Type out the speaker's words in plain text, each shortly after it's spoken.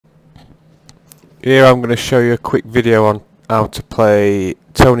Here I'm going to show you a quick video on how to play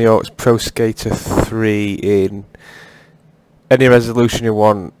Tony Hawk's Pro Skater 3 in any resolution you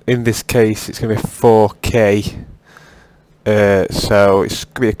want. In this case it's going to be 4K, so it's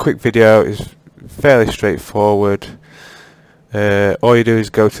going to be a quick video. It's fairly straightforward. All you do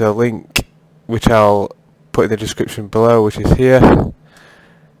is go to the link which I'll put in the description below, which is here.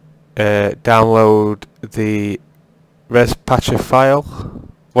 Download the ResPatcher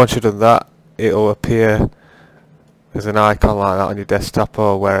file. Once you've done that, it'll appear as an icon like that on your desktop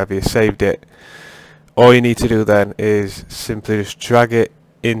or wherever you saved it. All you need to do then is simply just drag it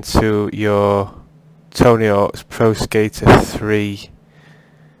into your Tony Hawk's Pro Skater 3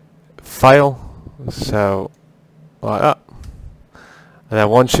 file, so like that. And then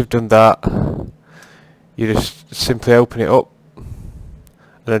once you've done that, you just simply open it up and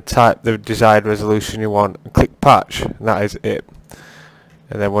then type the desired resolution you want and click patch, and that is it.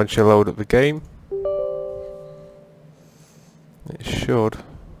 And then once you load up the game, it should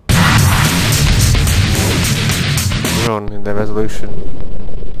run in the resolution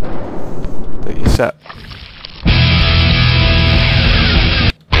that you set.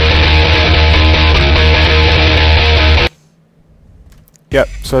 Yep,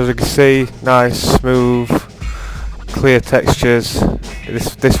 so as you can see, nice, smooth, clear textures.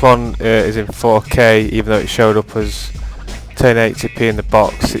 This one is in 4K, even though it showed up as 1080p in the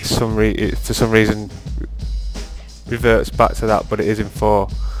box. It for some reason reverts back to that, but it is in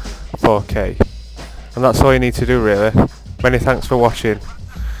 4K. And that's all you need to do really. Many thanks for watching.